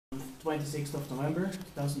26th of November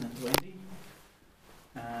 2020,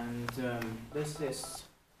 and this is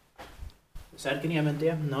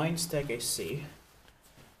Särkiniementie 9 staircase C.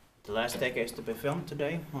 The last staircase to be filmed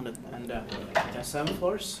today on the 7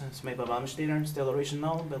 floors. It's made by ValmetSchlieren, still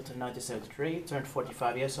original, built in 1973, turned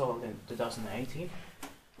 45 years old in 2018,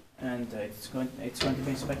 and it's going to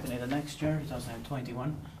be inspected in the next year,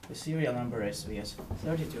 2021. The serial number is VS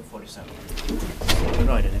 3247. We'll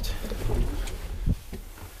ride in it.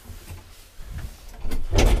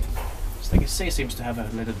 Staircase C seems to have a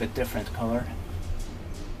little bit different color.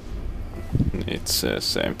 It's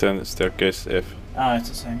same than staircase F. Ah, it's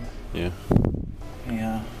the same. Yeah.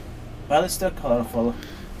 Yeah. Well, it's still colorful.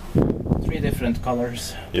 3 different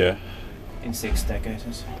colors. Yeah. In 6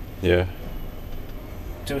 staircases. Yeah.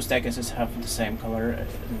 2 staircases have the same color, and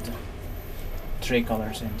 3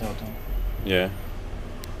 colors in total. Yeah.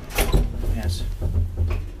 Yes.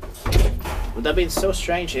 Would that be so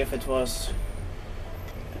strange if it was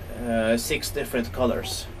 6 different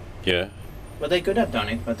colors? Yeah. But they could have done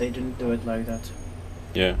it, but they didn't do it like that.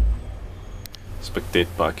 Yeah.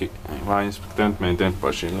 Spekteetpaakin vaan inspektöint meidän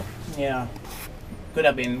pasilla. Yeah. Could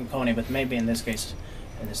have been Kony, but maybe in this case,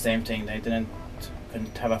 the same thing. They couldn't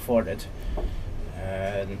have afforded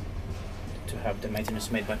to have the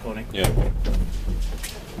maintenance made by Kony. Yeah.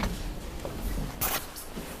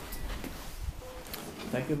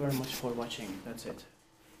 Thank you very much for watching. That's it.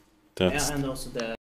 That's Yeah, and also the